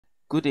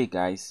Good day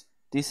guys,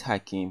 this is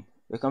Hakim.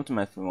 Welcome to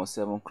my Framework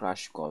 7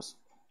 crash course.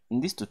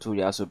 In this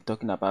tutorial, we'll be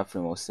talking about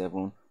Framework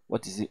 7,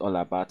 what is it all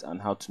about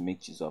and how to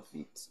make use of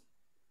it.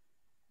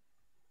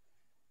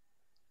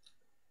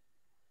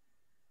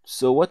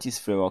 So what is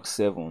Framework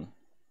 7?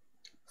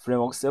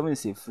 Framework 7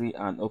 is a free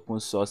and open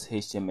source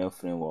HTML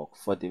framework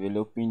for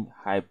developing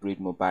hybrid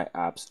mobile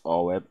apps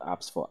or web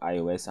apps for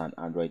iOS and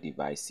Android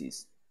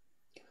devices.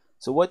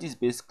 So what this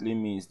basically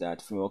means is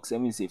that Framework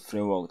 7 is a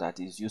framework that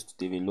is used to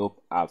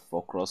develop apps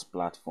for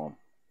cross-platform.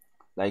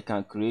 Like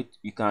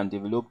you can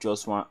develop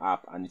just one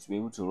app and it will be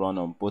able to run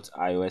on both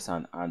iOS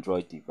and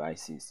Android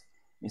devices,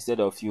 instead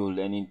of you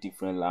learning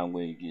different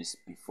languages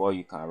before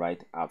you can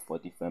write app for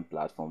different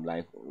platforms,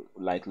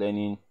 like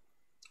learning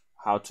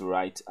how to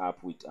write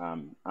app with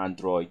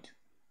Android,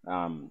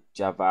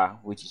 Java,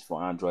 which is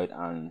for Android,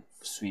 and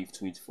Swift,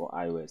 which is for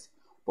iOS.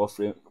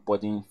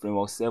 But in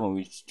Framework 7,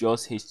 with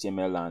just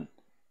HTML and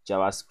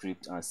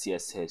JavaScript and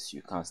CSS,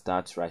 you can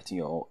start writing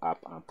your own app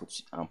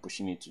and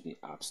pushing it to the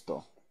App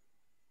Store.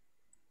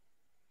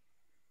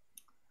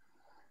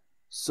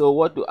 So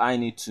what do I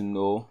need to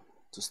know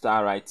to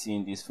start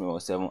writing this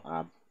Framework 7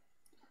 app?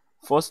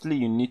 Firstly,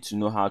 you need to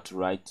know how to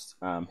write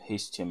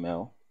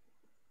HTML.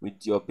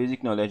 With your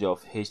basic knowledge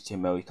of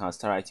HTML, you can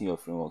start writing your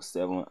Framework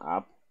 7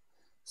 app.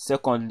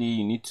 Secondly,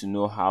 you need to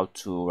know how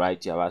to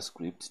write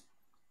JavaScript.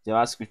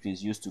 JavaScript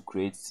is used to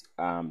create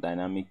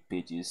dynamic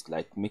pages,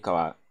 like make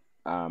our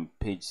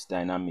page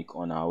dynamic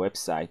on our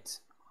website.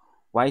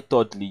 Why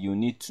thirdly, you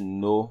need to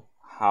know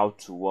how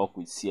to work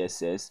with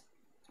CSS.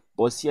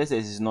 But CSS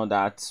is not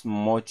that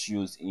much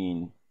used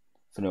in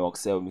Framework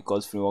 7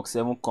 because Framework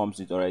 7 comes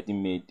with already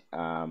made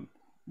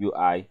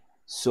UI,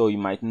 so you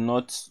might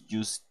not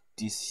use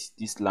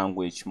this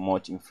language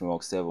much in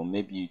Framework 7.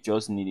 Maybe you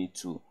just need it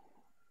to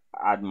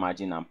add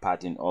margin and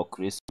padding or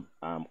create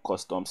some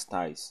custom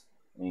styles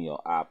in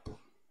your app.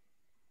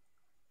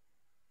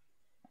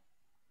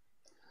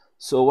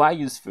 So why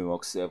use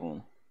Framework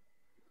 7?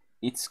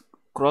 It's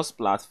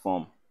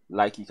cross-platform.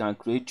 Like you can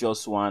create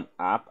just one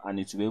app and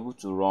it will be able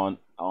to run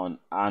on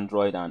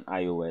Android and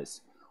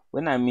iOS.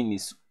 When I mean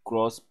it's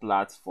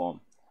cross-platform,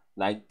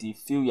 like the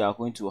feel you are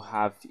going to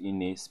have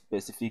in a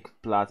specific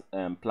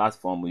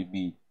platform will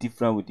be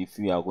different with the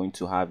feel you are going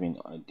to have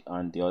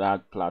on the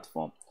other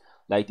platform.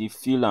 Like the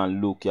feel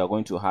and look you are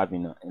going to have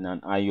in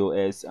an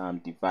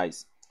iOS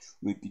device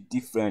will be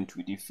different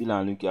with the feel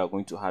and look you are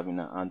going to have in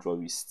an Android.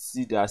 We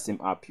see that same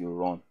app you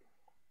run.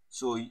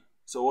 So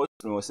what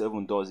Framework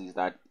 7 does is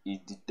that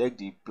it detects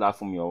the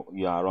platform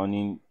you are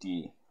running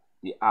the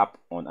app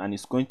on, and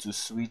it's going to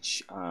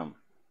switch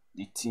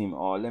the theme,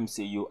 or let me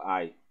say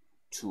UI,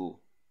 to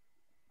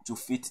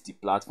fit the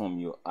platform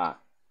you are.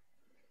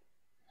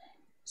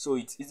 So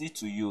it's easy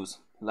to use.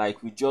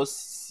 Like with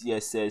just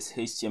CSS,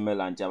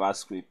 HTML and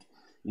JavaScript,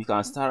 you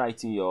can start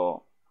writing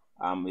your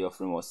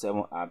Framework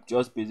 7 app.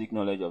 Just basic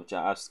knowledge of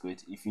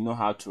JavaScript. If you know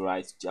how to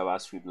write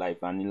JavaScript like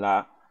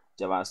vanilla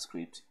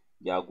JavaScript,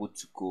 you are good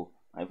to go.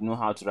 And if you know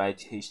how to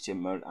write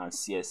HTML and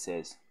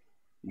CSS,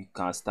 you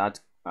can start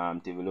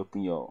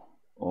developing your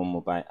own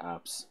mobile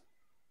apps.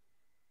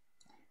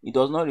 It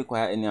does not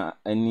require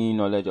any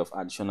knowledge of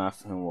additional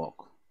framework.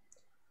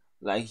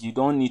 Like you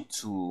don't need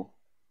to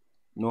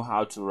know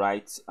how to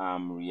write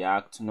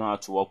React, know how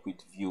to work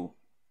with Vue,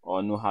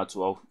 or know how to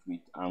work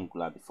with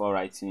Angular before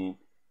writing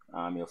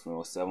your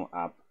Framework 7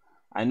 app.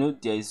 I know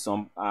there is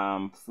some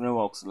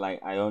frameworks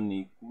like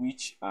Ionic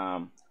which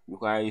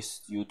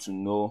requires you to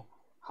know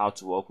how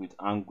to work with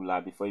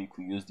Angular before you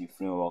could use the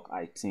framework,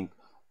 I think.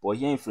 But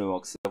here in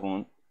Framework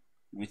 7,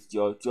 with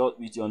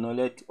your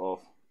knowledge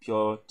of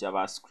pure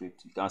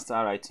JavaScript, you can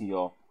start writing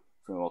your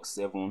Framework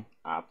 7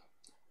 app.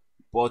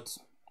 But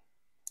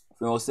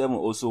Framework 7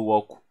 also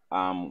work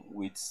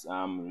with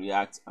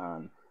React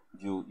and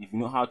Vue. If you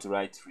know how to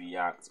write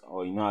React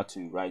or you know how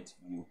to write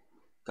Vue, you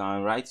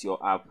can write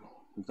your app.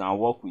 You can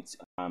work with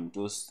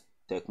those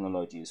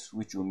technologies,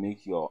 which will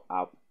make your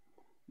app,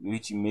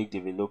 which will make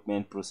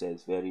development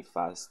process very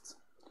fast.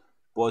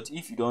 But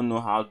if you don't know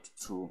how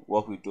to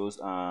work with those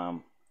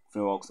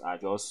frameworks I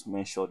just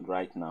mentioned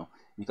right now,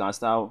 you can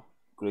start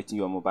creating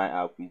your mobile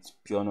app with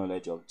pure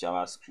knowledge of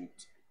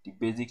JavaScript. The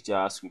basic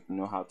JavaScript you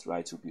know how to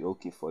write will be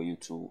okay for you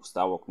to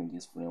start working with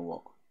this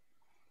framework.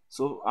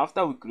 So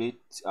after we create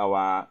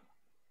our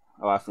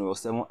Framework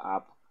 7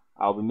 app,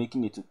 I'll be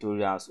making a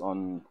tutorials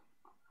on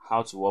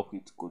how to work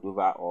with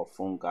Cordova or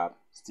PhoneGap.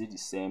 Still the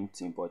same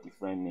thing but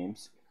different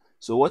names.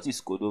 So what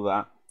is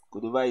Cordova?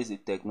 Cordova is a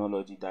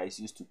technology that is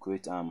used to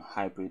create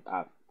hybrid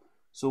app.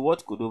 So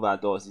what Cordova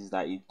does is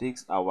that it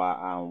takes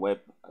our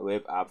web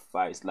app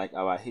files, like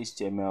our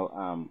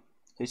HTML,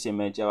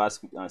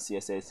 JavaScript and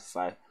CSS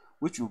file,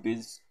 which will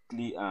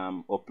basically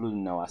upload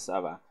in our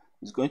server.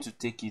 It's going to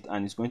take it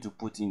and it's going to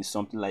put in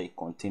something like a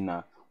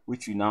container,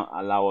 which will now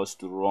allow us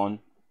to run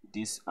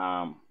this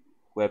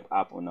web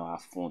app on our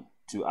phone,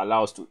 to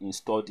allow us to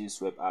install this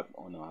web app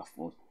on our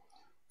phone.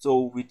 So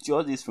with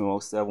just this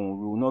Framework 7,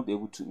 we will not be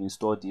able to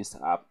install this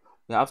app.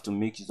 We have to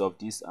make use of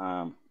this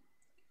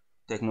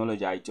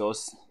technology I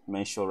just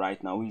mentioned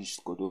right now, which is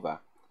Cordova.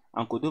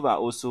 And Cordova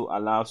also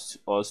allows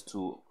us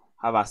to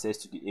have access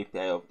to the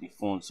API of the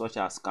phone, such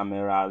as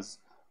cameras,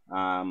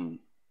 um,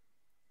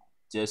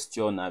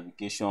 gesture,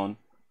 navigation,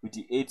 with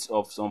the aid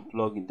of some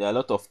plugins. There are a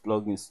lot of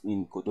plugins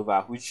in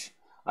Cordova which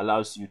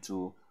allows you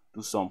to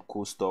do some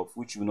cool stuff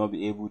which you will not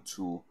be able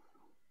to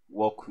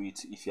work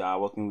with if you are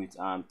working with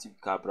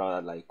typical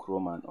browser like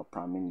Chrome and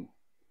Opera Mini.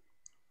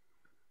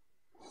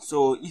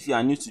 So if you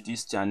are new to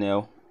this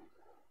channel,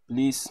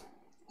 please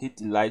hit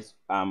the like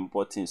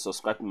button,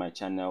 subscribe to my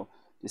channel.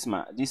 This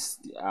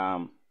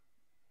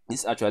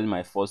is actually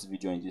my first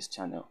video in this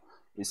channel.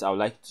 Please, I would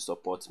like you to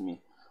support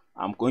me.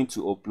 I'm going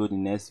to upload the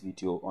next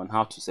video on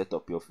how to set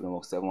up your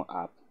Framework 7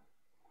 app.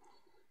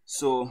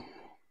 So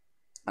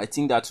I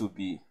think that will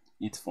be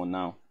it for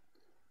now.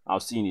 I'll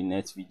see you in the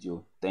next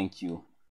video. Thank you.